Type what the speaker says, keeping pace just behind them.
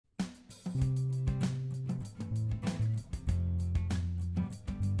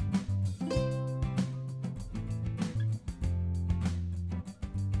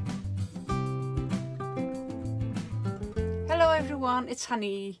everyone, it's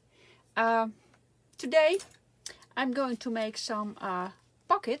Hanny. Today I'm going to make some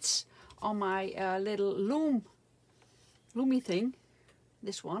pockets on my little loomy thing.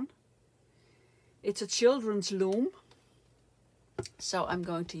 This one. It's a children's loom, so I'm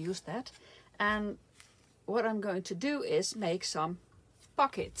going to use that. And what I'm going to do is make some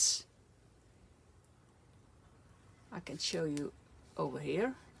pockets. I can show you over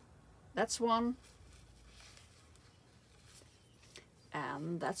here. That's one.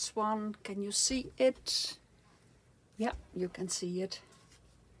 And that's one. Can you see it? Yeah, you can see it.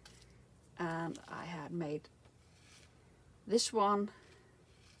 And I had made this one.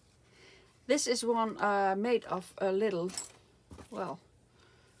 This is one made of a little, well,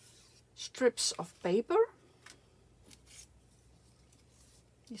 strips of paper.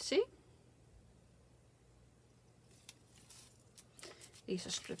 You see? These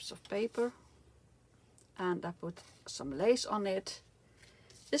are strips of paper. And I put some lace on it.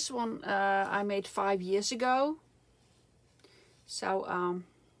 This one I made 5 years ago. So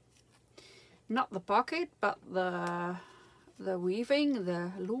not the pocket, but the weaving,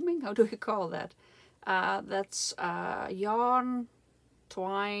 the looming, how do you call that? That's yarn,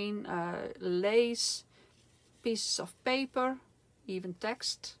 twine, lace, pieces of paper, even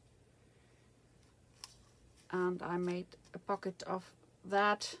text. And I made a pocket of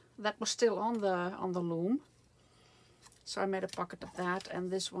that. That was still on the loom. So I made a pocket of that,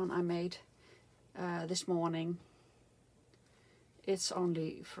 and this one I made this morning. It's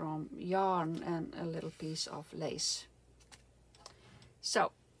only from yarn and a little piece of lace.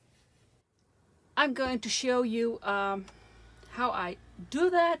 So I'm going to show you how I do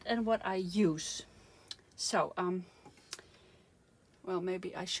that and what I use. So well,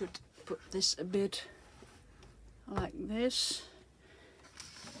 maybe I should put this a bit like this.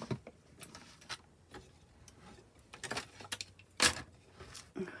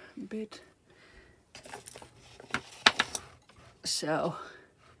 Bit. So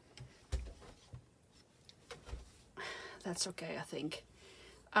that's okay, I think.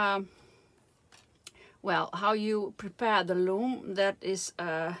 Well, how you prepare the loom, that is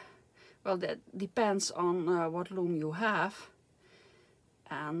well, that depends on what loom you have.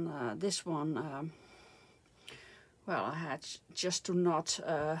 And this one, well, I had just to knot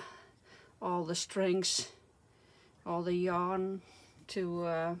all the strings, all the yarn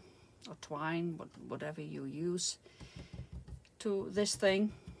to or twine, whatever you use, to this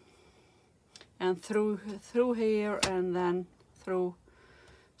thing, and through here, and then through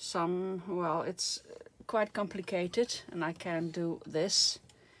some, well, it's quite complicated, and I can do this,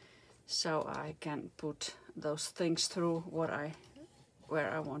 so I can put those things through where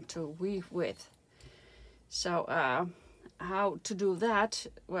I want to weave with. So how to do that?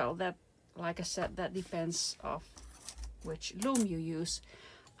 Well, that, like I said, that depends of which loom you use.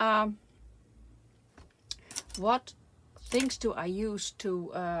 What things do I use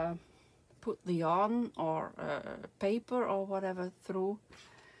to put the yarn or paper or whatever through?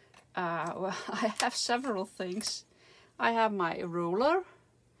 Well, I have several things. I have my ruler.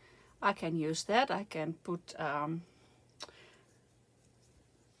 I can use that. I can put, I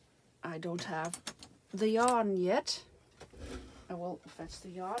don't have the yarn yet. I will fetch the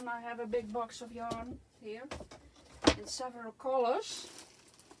yarn. I have a big box of yarn here in several colors,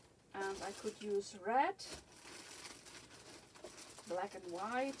 and I could use red, black and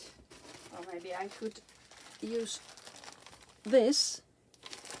white, or maybe I could use this.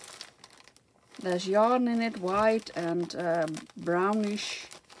 There's yarn in it, white and brownish.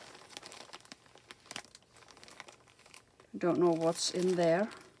 Don't know what's in there.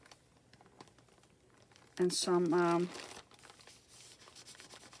 And some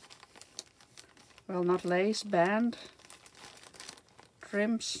well, not lace, band,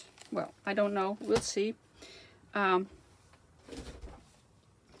 trims. Well, I don't know. We'll see. I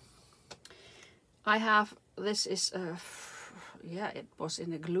have, this is, yeah, it was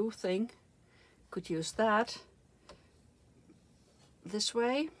in a glue thing. Could use that. This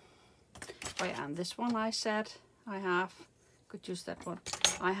way. Oh yeah, and this one I said I have. Could use that one.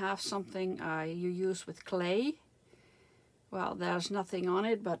 I have something you use with clay. Well, there's nothing on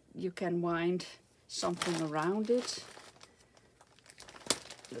it, but you can wind something around it.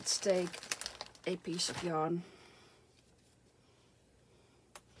 Let's take a piece of yarn.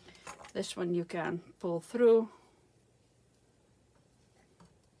 This one you can pull through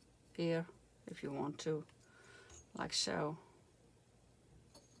here if you want to, like so.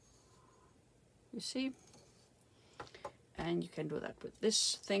 You see? And you can do that with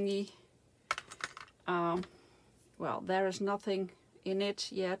this thingy. Well, there is nothing in it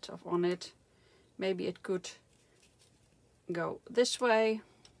yet, on it. Maybe it could go this way,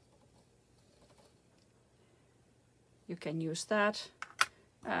 you can use that.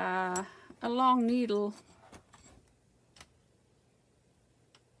 A long needle,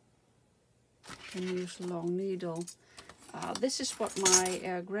 you can use a long needle. This is what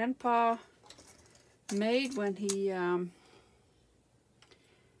my grandpa made when he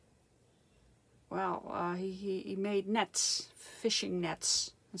he made nets, fishing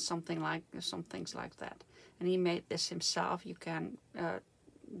nets, and some things like that. And he made this himself. You can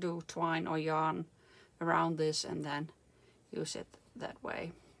do twine or yarn around this and then use it that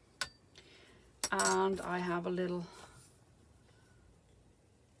way. And I have a little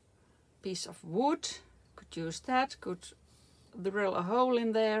piece of wood. Could use that. Could drill a hole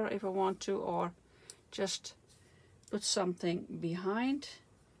in there if I want to, or just put something behind,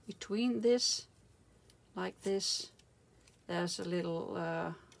 between this, like this. There's a little,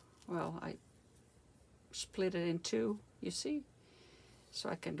 well, I split it in two, you see, so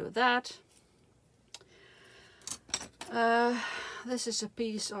I can do that. This is a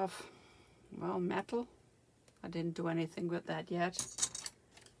piece of, well, metal. I didn't do anything with that yet.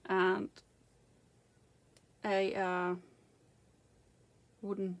 And a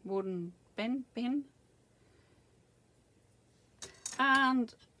wooden pin.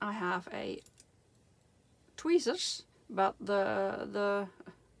 And I have a tweezers, but the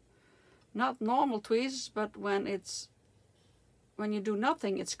not normal tweezers, but when you do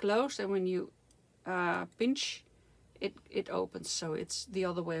nothing, it's closed, and when you pinch, it opens. So it's the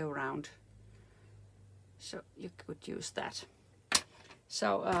other way around. So you could use that.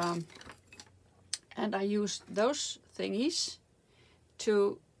 So and I use those thingies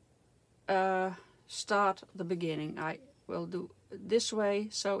to start the beginning. I will do it this way,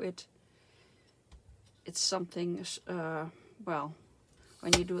 so it's something, well,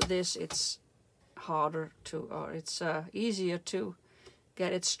 when you do this, it's harder to, or it's easier to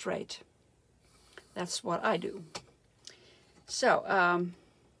get it straight. That's what I do. So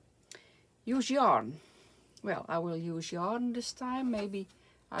use yarn. Well, I will use yarn this time. Maybe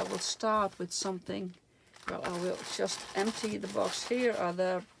I will start with something. Well, I will just empty the box. Here are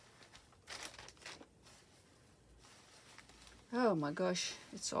the, oh my gosh,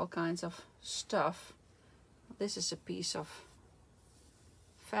 it's all kinds of stuff. This is a piece of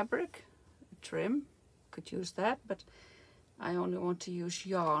fabric, trim. Could use that, but I only want to use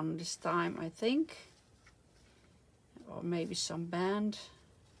yarn this time, I think. Or maybe some band.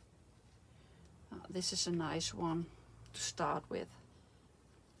 This is a nice one to start with.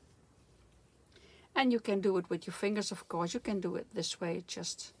 And you can do it with your fingers, of course. You can do it this way,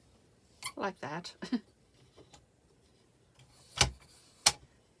 just like that.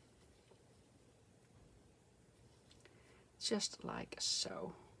 Just like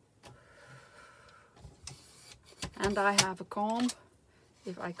so. And I have a comb.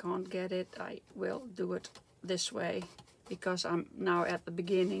 If I can't get it, I will do it this way, because I'm now at the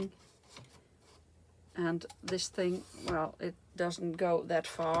beginning. And this thing, well, it doesn't go that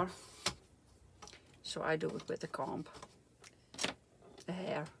far. So I do it with a comb, a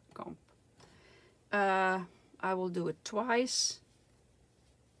hair comb. I will do it twice.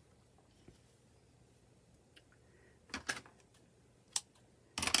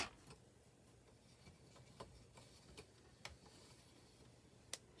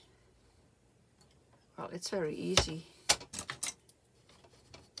 Well, it's very easy,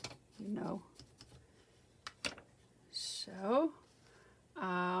 you know. So,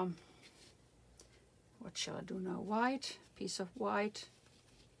 what shall I do now? White, piece of white.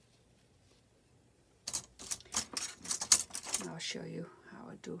 And I'll show you how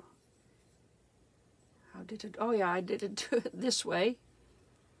I do. How did it? Oh yeah, I did it this way.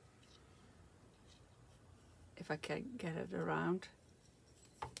 If I can get it around,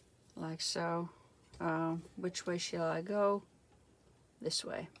 like so. Which way shall I go? This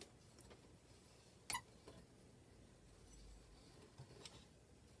way.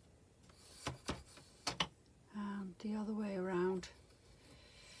 And the other way around.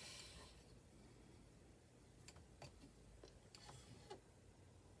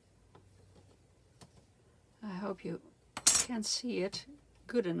 I hope you can see it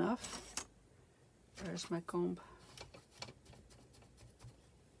good enough. There's my comb.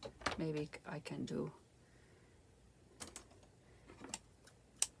 Maybe I can do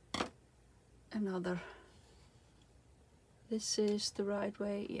another. This is the right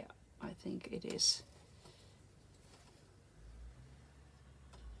way. Yeah, I think it is.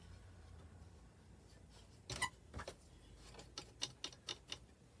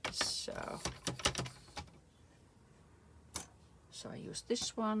 So I use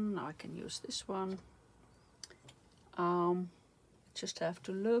this one. Now I can use this one. Just have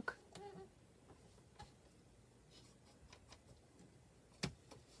to look.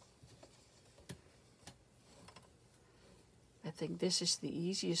 I think this is the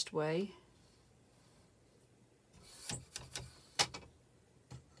easiest way.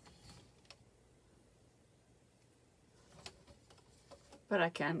 But I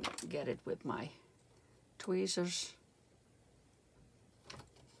can get it with my tweezers.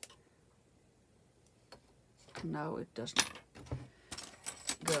 No, it doesn't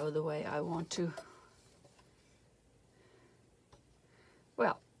go the way I want to.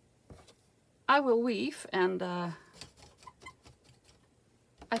 Well, I will weave, and I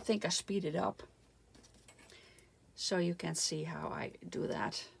think I speed it up so you can see how I do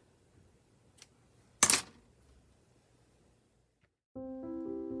that.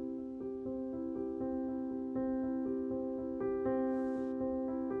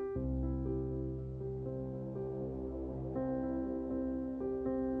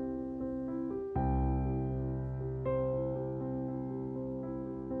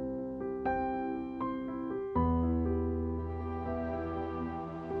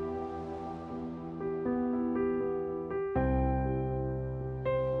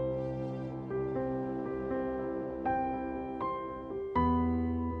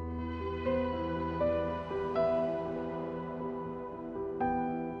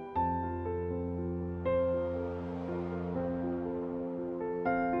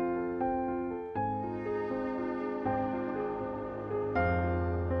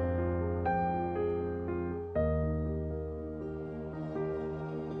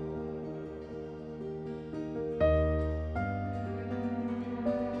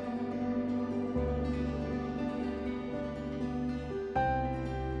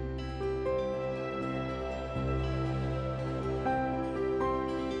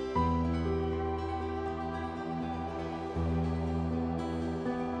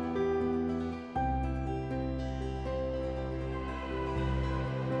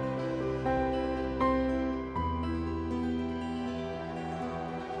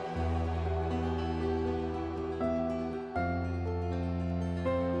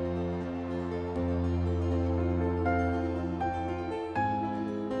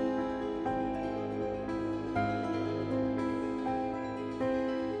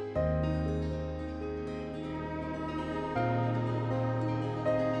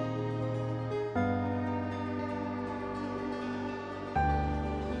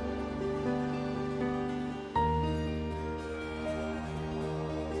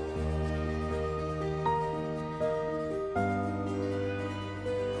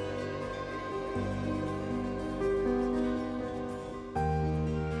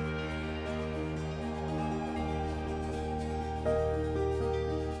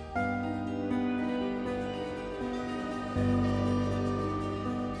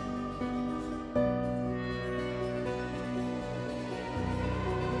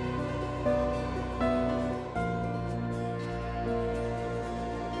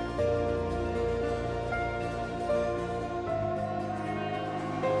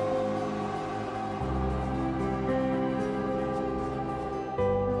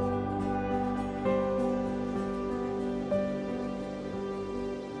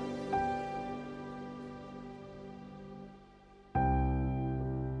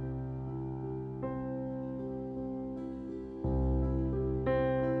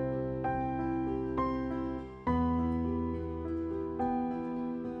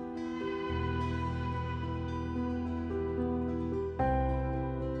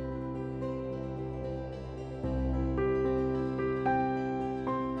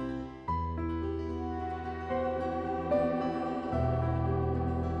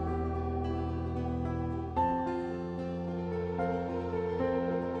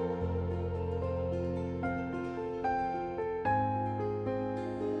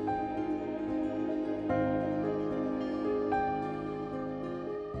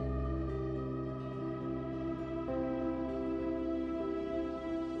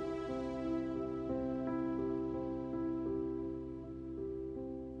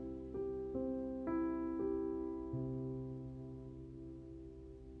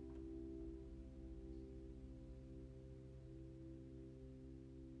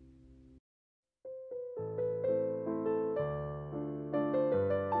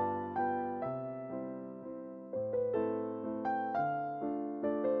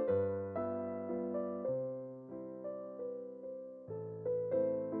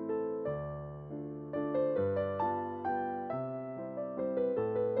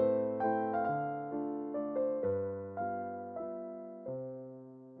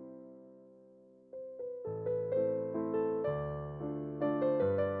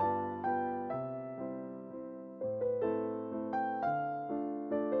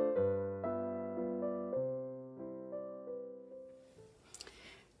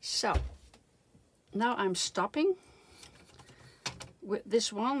 So now I'm stopping with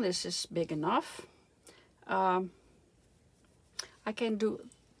this one. This is big enough. I can do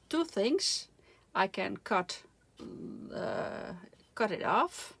two things. I can cut it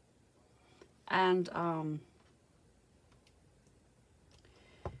off and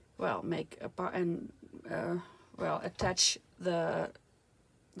well, make a part and well, attach the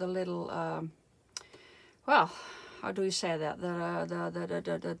little well, how do you say that,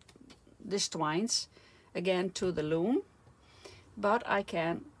 these twines again to the loom. But I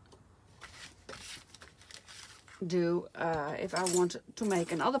can do if I want to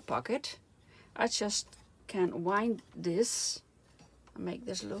make another pocket, I just can wind this, make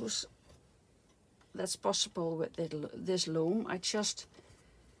this loose. That's possible with this loom. I just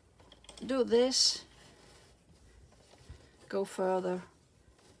do this, go further,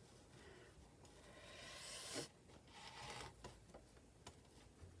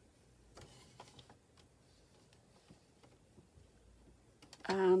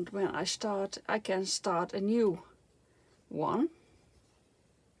 and when I start, I can start a new one.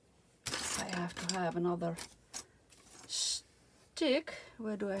 I have to have another stick.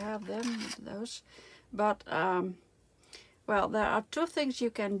 Where do I have them? Those. But well, there are two things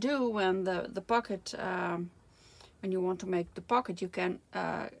you can do when the pocket, when you want to make the pocket, you can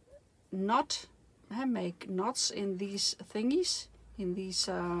make knots in these thingies, in these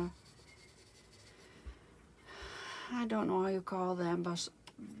I don't know how you call them, but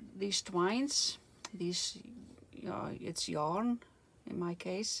these twines, these, it's yarn in my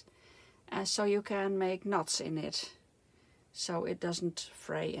case, and so you can make knots in it so it doesn't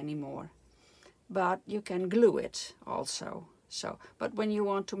fray anymore. But you can glue it also. So, but when you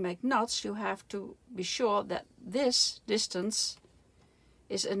want to make knots, you have to be sure that this distance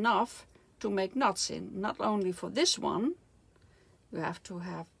is enough to make knots in. Not only for this one, you have to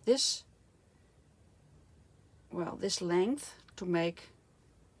have this, well, this length to make,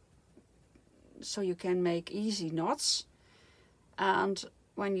 so you can make easy knots. And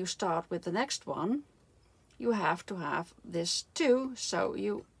when you start with the next one, you have to have this too, so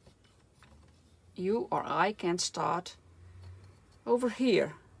you or I can start over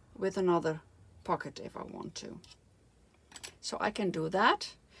here with another pocket if I want to. So I can do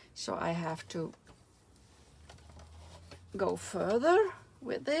that. So I have to go further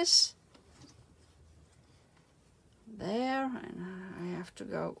with this there, and I have to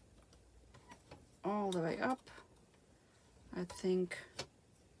go all the way up. I think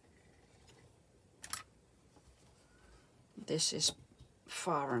this is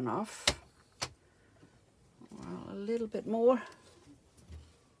far enough. Well, a little bit more,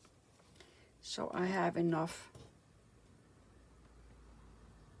 so I have enough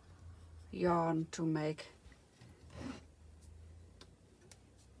yarn to make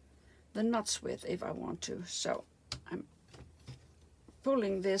the knots with if I want to. So I'm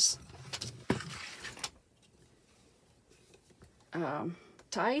pulling this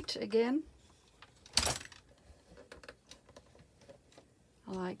tight again,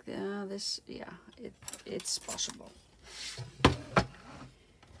 like this. Yeah, it's possible.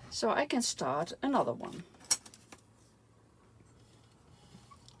 So I can start another one.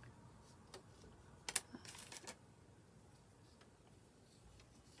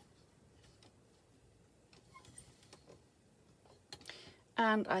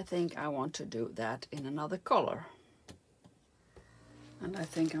 And I think I want to do that in another color. And I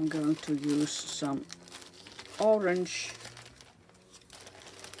think I'm going to use some orange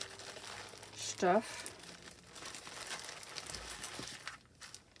stuff.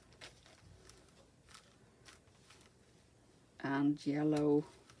 And yellow.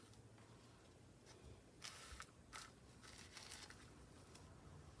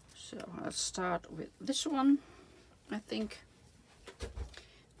 So I'll start with this one. I think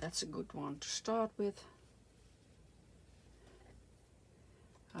that's a good one to start with.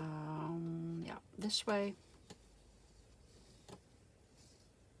 Yeah, this way.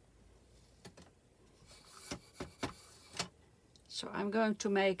 So I'm going to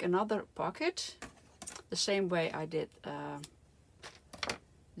make another pocket the same way I did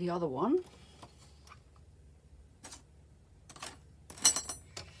the other one.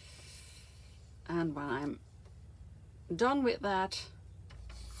 And when I'm done with that,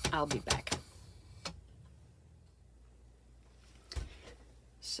 I'll be back.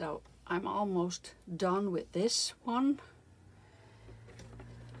 So I'm almost done with this one.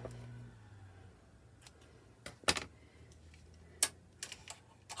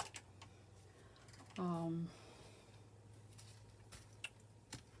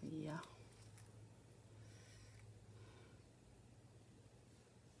 Yeah.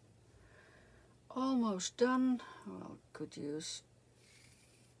 almost done. Well, could use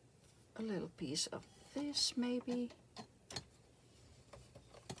a little piece of this maybe.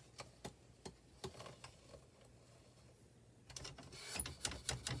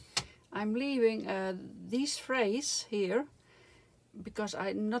 I'm leaving these frays here because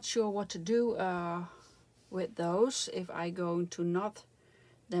I'm not sure what to do with those, if I'm going to knot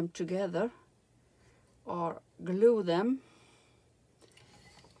them together or glue them,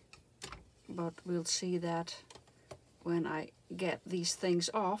 but we'll see that when I get these things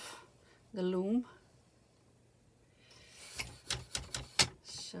off the loom.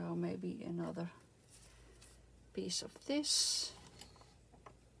 So maybe another piece of this.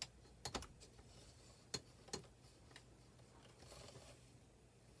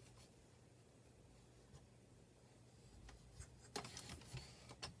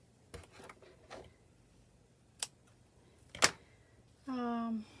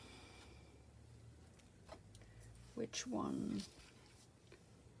 Which one?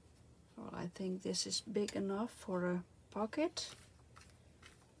 Well, I think this is big enough for a pocket.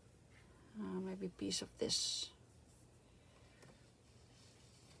 Maybe a piece of this.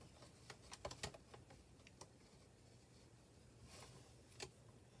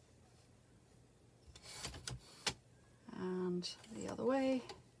 And the other way.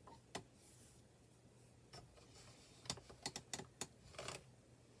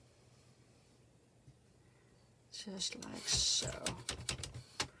 Just like so.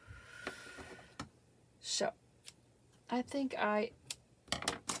 So, I think I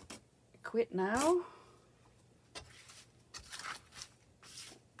quit now.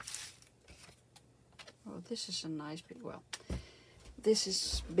 Oh, this is a nice big, well, this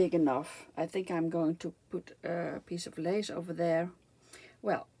is big enough. I think I'm going to put a piece of lace over there.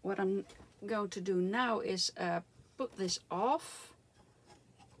 Well, what I'm going to do now is put this off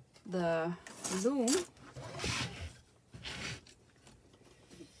the loom.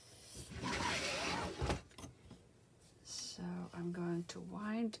 I'm going to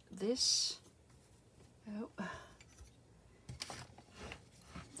wind this. Oh.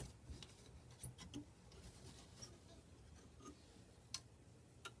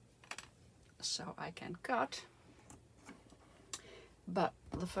 So I can cut. But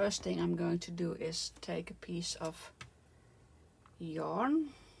the first thing I'm going to do is take a piece of yarn.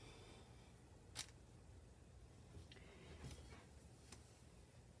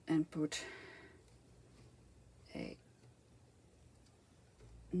 And put a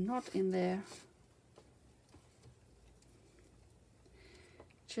knot in there,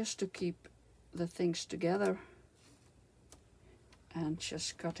 just to keep the things together, and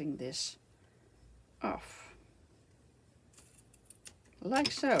just cutting this off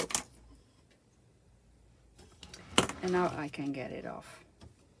like so. And now I can get it off.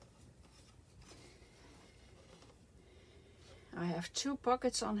 I have 2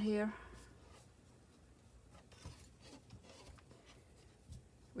 pockets on here,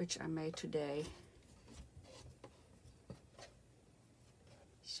 which I made today.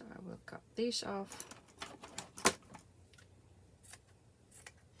 So I will cut these off.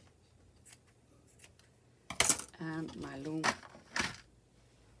 And my loom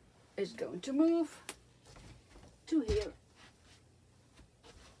is going to move to here.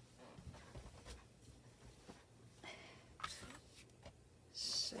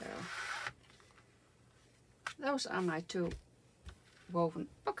 So those are my 2 woven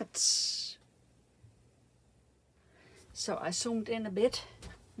pockets. So I zoomed in a bit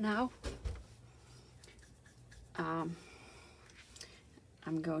now. I'm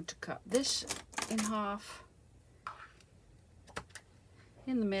going to cut this in half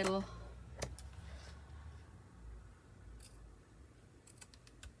in the middle.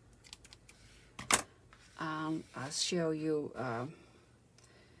 I'll show you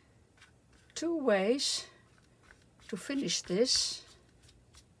 2 ways to finish this.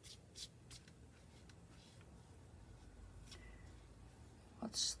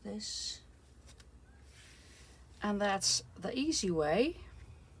 What's this? And that's the easy way,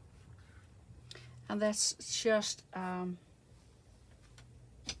 and that's just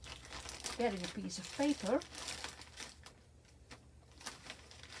getting a piece of paper,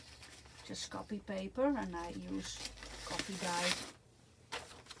 just copy paper, and I use coffee dyed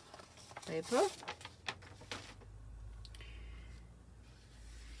paper.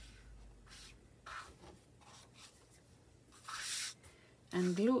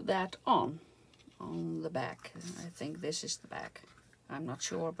 And glue that on the back. I think this is the back. I'm not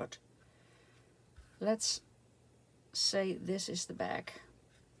sure, but let's say this is the back.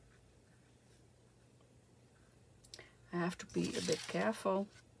 I have to be a bit careful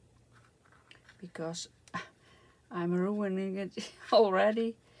because I'm ruining it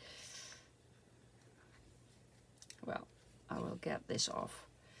already. Well, I will get this off.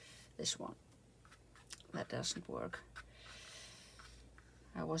 This one. That doesn't work.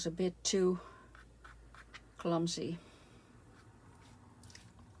 I was a bit too clumsy.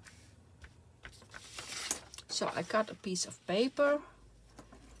 So I cut a piece of paper.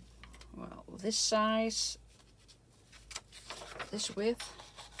 Well, this size, this width.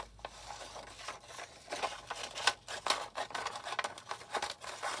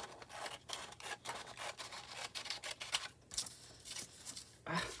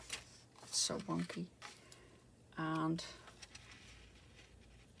 So wonky. And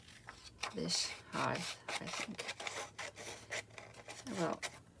this height, I think. Well,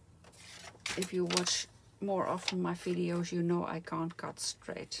 if you watch more often my videos, you know I can't cut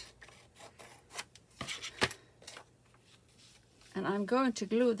straight. And I'm going to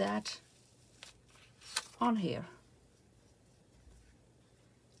glue that on here.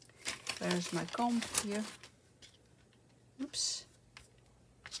 Where's my comb here? Oops.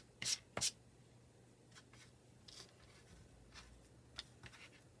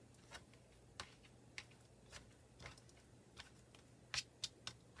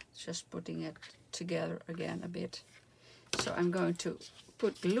 Just putting it together again a bit. So I'm going to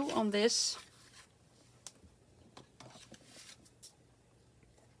put glue on this.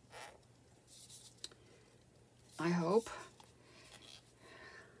 I hope.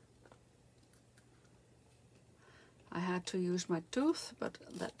 I had to use my tooth, but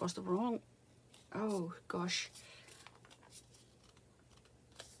that was the wrong. Oh gosh.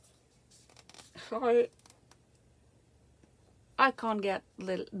 Sorry. I can't get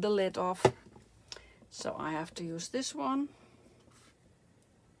the lid off, so I have to use this one.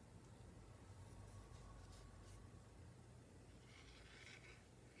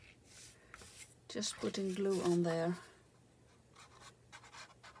 Just putting glue on there.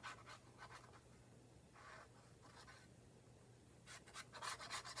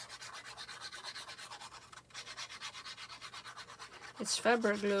 It's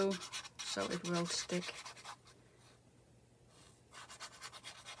fabric glue, so it will stick.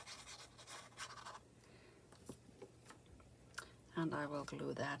 And I will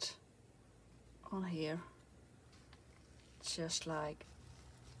glue that on here, just like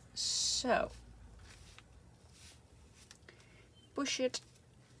so. Push it.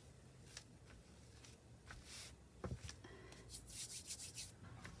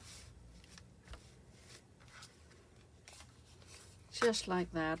 Just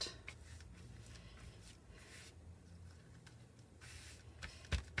like that.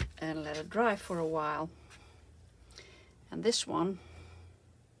 And let it dry for a while. And this one,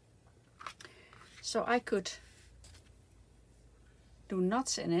 so I could do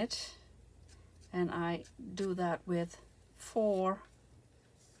knots in it, and I do that with 4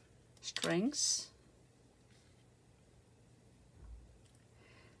 strings.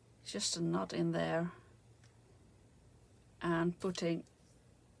 Just a knot in there, and putting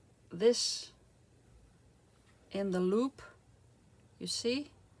this in the loop, you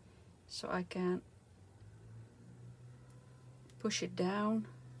see, so I can push it down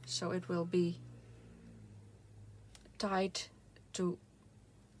so it will be tied to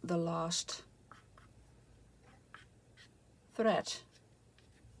the last thread.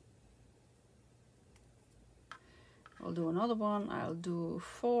 I'll do another one. I'll do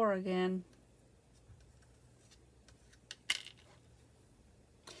 4 again.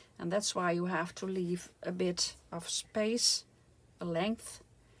 And that's why you have to leave a bit of space, a length,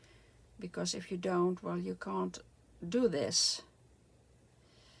 because if you don't, well, you can't do this.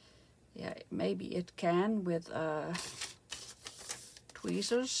 Yeah, maybe it can with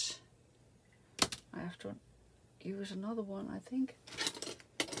tweezers. I have to use another one, I think,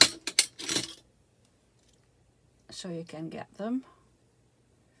 so you can get them.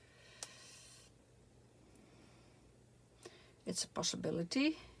 It's a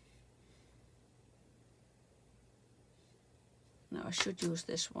possibility. No, I should use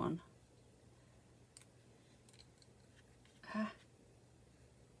this one.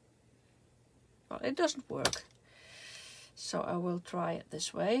 Well, it doesn't work, so I will try it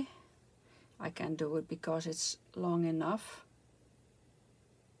this way. I can do it because it's long enough.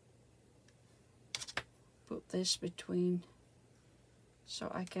 Put this between, so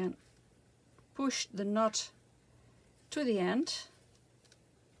I can push the knot to the end.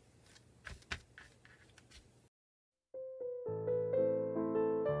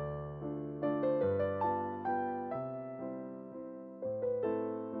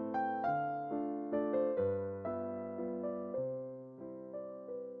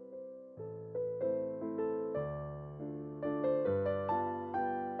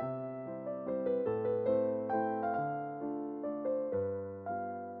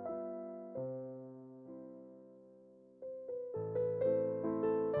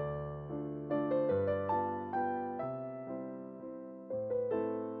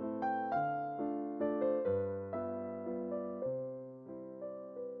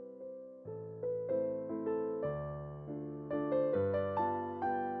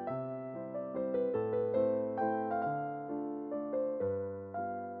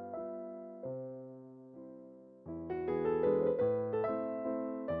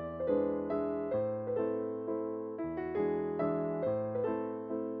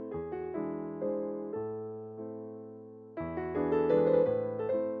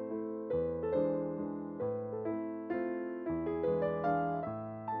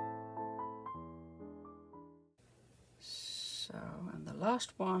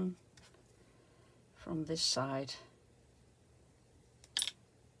 last one from this side.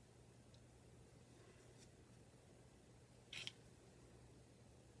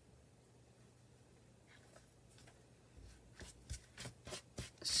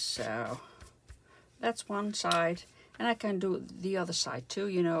 So that's one side, and I can do the other side too,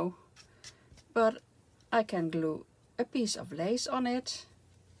 you know, but I can glue a piece of lace on it.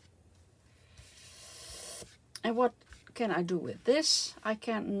 And what can I do with this? I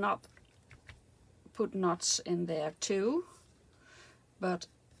can not put knots in there too, but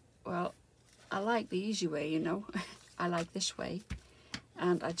well, I like the easy way, you know. I like this way,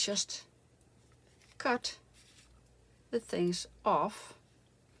 and I just cut the things off.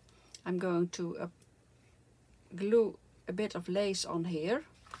 I'm going to glue a bit of lace on here.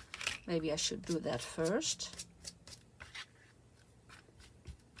 Maybe I should do that first.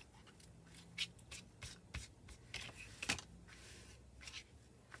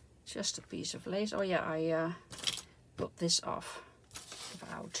 Just a piece of lace. Oh yeah, I put this off.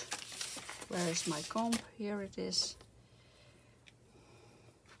 Out. Where is my comb? Here it is.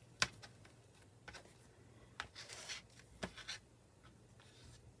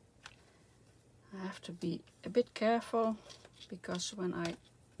 I have to be a bit careful, because when I'm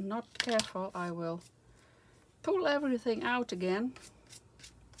not careful I will pull everything out again.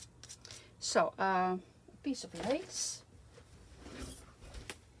 So a piece of lace.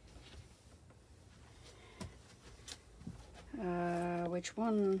 Which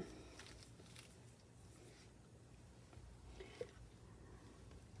one?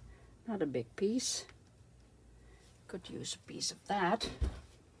 Not a big piece. Could use a piece of that.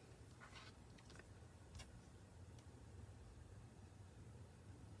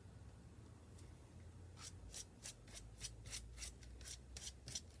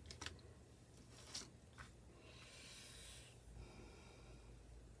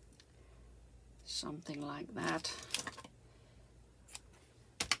 Something like that.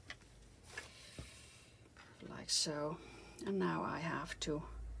 Like so. And now I have to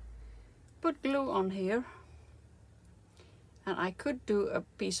put glue on here. And I could do a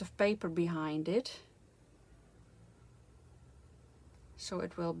piece of paper behind it, so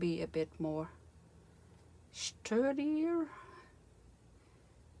it will be a bit more sturdier.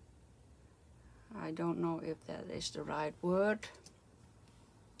 I don't know if that is the right word.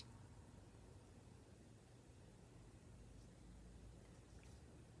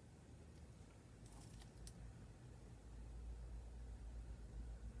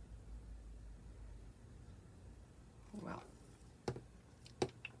 Well,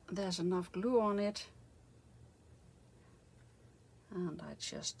 there's enough glue on it, and I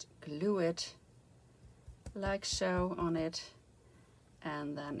just glue it like so on it,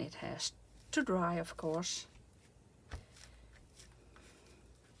 and then it has to dry, of course.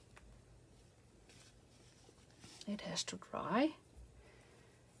 It has to dry,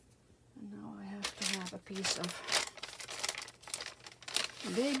 and now I have to have a piece of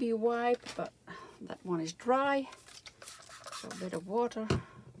baby wipe, but that one is dry, so a bit of water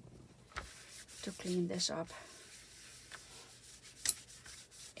to clean this up.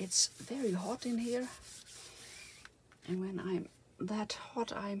 It's very hot in here, and when I'm that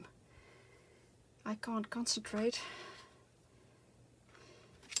hot I can't concentrate.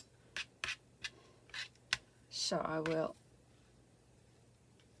 So I will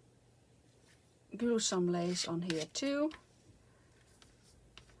glue some lace on here too,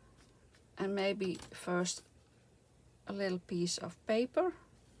 and maybe first a little piece of paper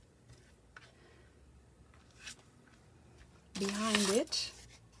behind it.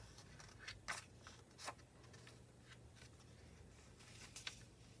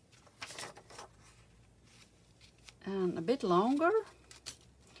 And a bit longer,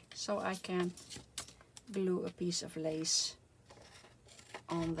 so I can glue a piece of lace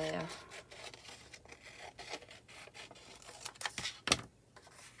on there.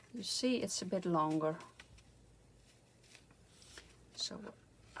 You see, it's a bit longer. So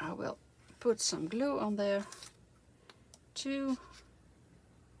I will put some glue on there too.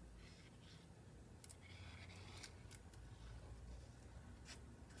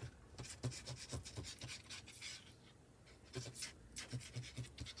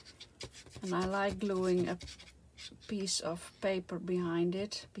 And I like gluing a piece of paper behind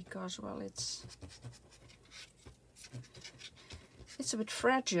it because, well, it's a bit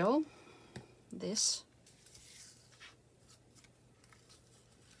fragile, this.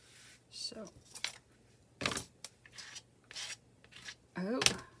 So, oh,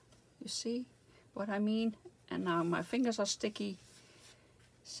 you see what I mean? And now my fingers are sticky,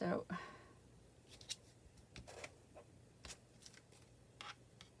 so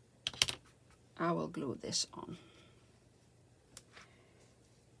I will glue this on.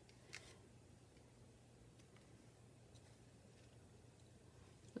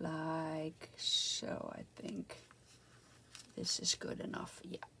 Like so, I think this is good enough.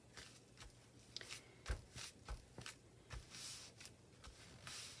 Yeah.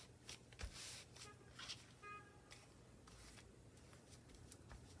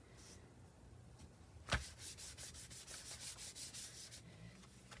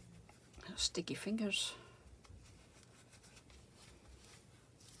 Sticky fingers.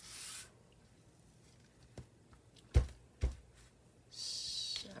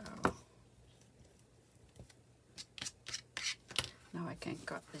 So now I can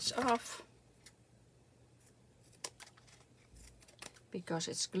cut this off because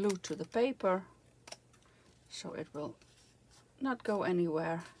it's glued to the paper, so it will not go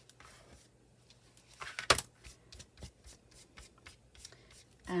anywhere.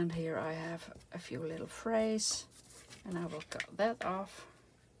 And here I have a few little frays, and I will cut that off.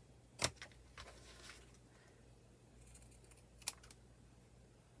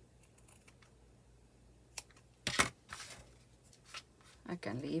 I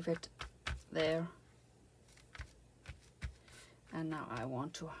can leave it there. And now I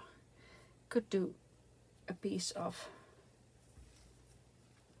could do a piece of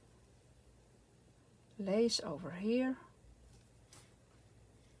lace over here.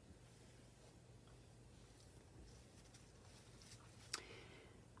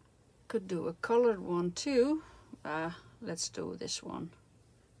 Could do a colored one too. Let's do this one,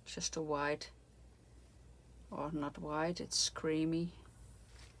 just a white, or not white, it's creamy.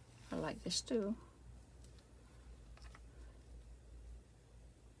 I like this too.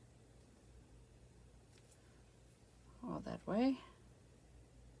 Or that way.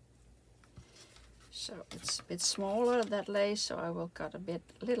 So it's a bit smaller, that lace, so I will cut a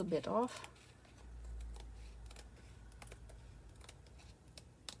little bit off.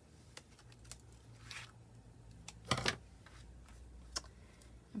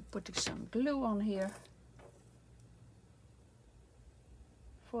 Putting some glue on here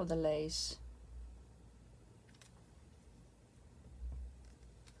for the lace.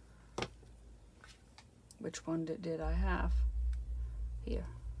 Which one did I have? Here,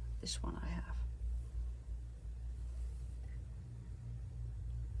 this one I have.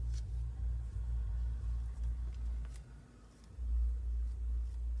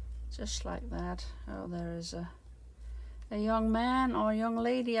 Just like that. Oh, there is a young man or a young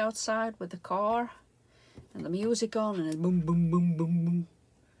lady outside with the car and the music on, and it boom, boom, boom, boom, boom.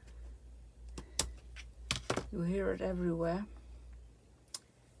 You hear it everywhere.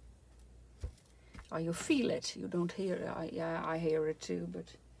 Or you feel it. You don't hear it. Yeah, I hear it too,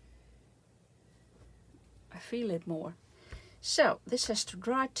 but I feel it more. So this has to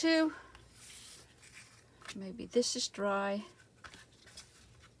dry too. Maybe this is dry.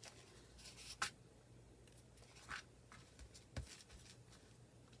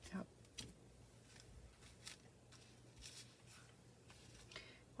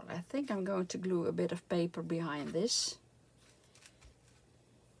 I think I'm going to glue a bit of paper behind this.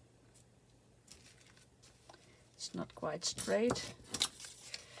 It's not quite straight.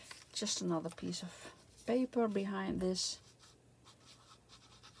 Just another piece of paper behind this.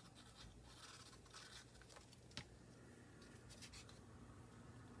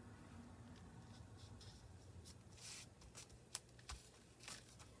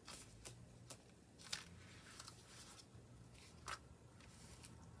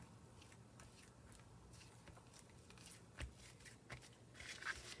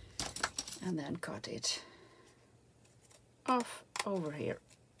 And then cut it off over here.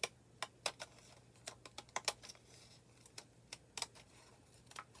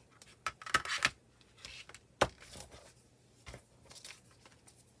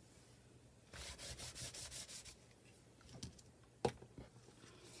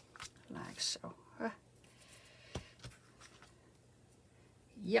 Like so.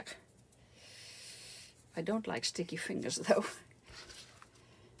 Yuck. I don't like sticky fingers though.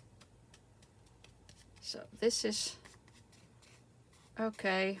 So this is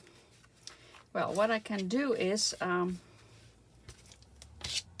okay. Well, what I can do is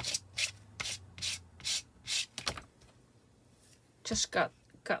just cut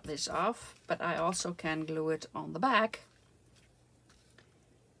this off, but I also can glue it on the back.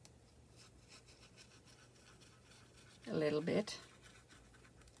 A little bit.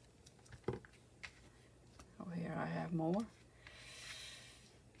 Oh, here I have more.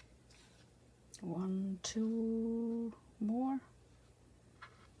 1, 2 more.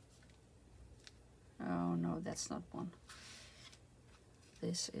 Oh no, that's not one.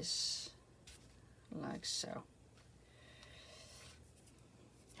 This is like so.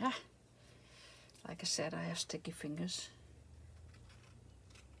 Ah, like I said, I have sticky fingers.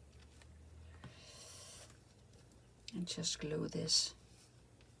 And just glue this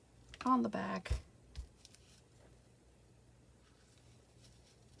on the back.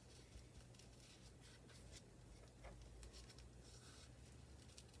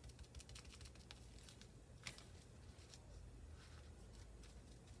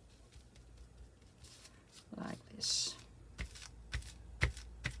 Like this.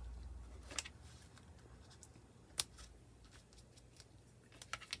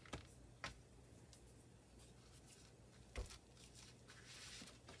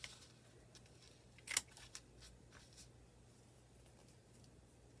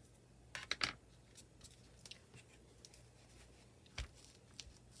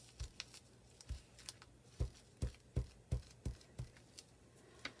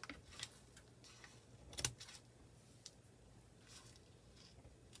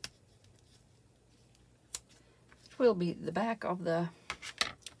 Will be the back of the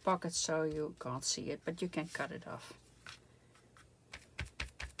pocket, so you can't see it, but you can cut it off.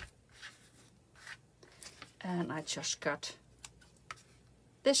 And I just cut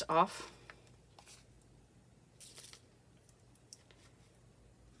this off.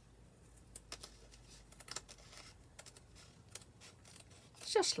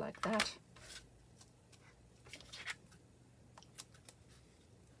 Just like that.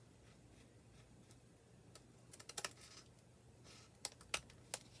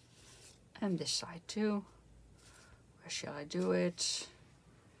 And this side too. Where shall I do it?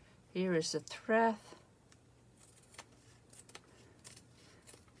 Here is the thread.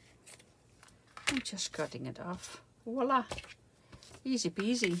 I'm just cutting it off. Voila! Easy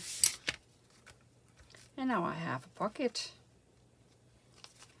peasy. And now I have a pocket.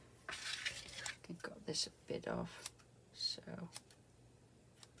 I can cut this a bit off. So.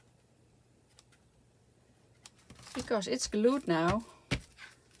 Because it's glued now.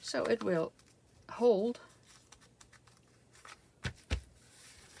 So it will hold.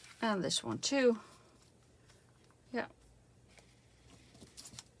 And this one too. Yeah.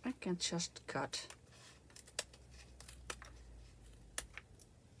 I can just cut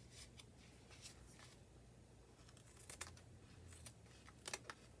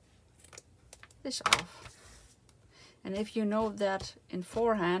this off. And if you know that in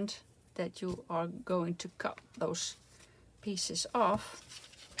forehand that you are going to cut those pieces off,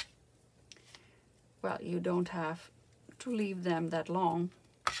 well, you don't have to leave them that long,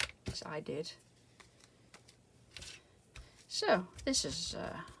 as I did. So this is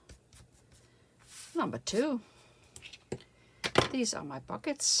number 2. These are my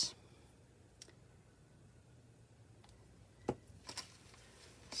pockets.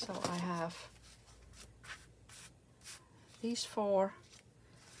 So I have these 4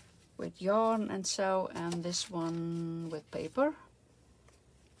 with yarn and so, and this one with paper.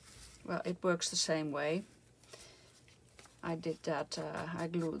 Well, it works the same way. I did that, I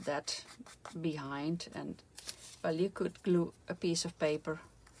glued that behind, and well, you could glue a piece of paper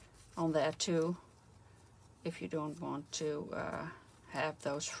on there too if you don't want to have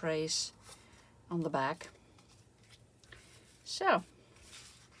those frays on the back. So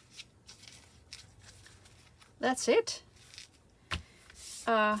that's it.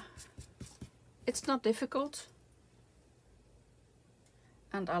 It's not difficult,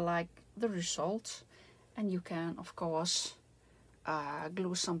 and I like the result. And you can, of course,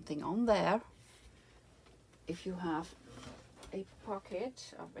 glue something on there. If you have a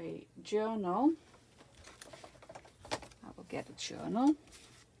pocket of a journal, I will get a journal.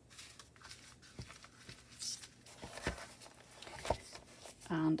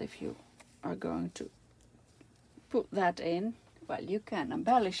 And if you are going to put that in, well, you can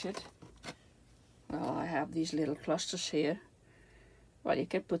embellish it. Well, I have these little clusters here. Well, you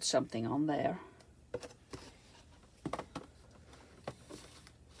can put something on there.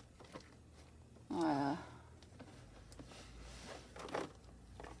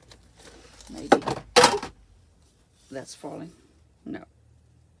 Maybe that's falling. No.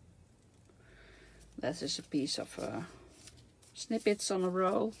 That is a piece of snippets on a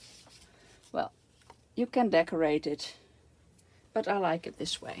roll. Well, you can decorate it, but I like it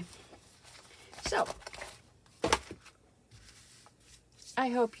this way. So, I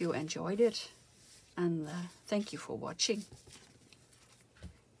hope you enjoyed it, and thank you for watching.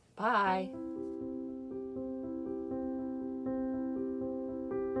 Bye.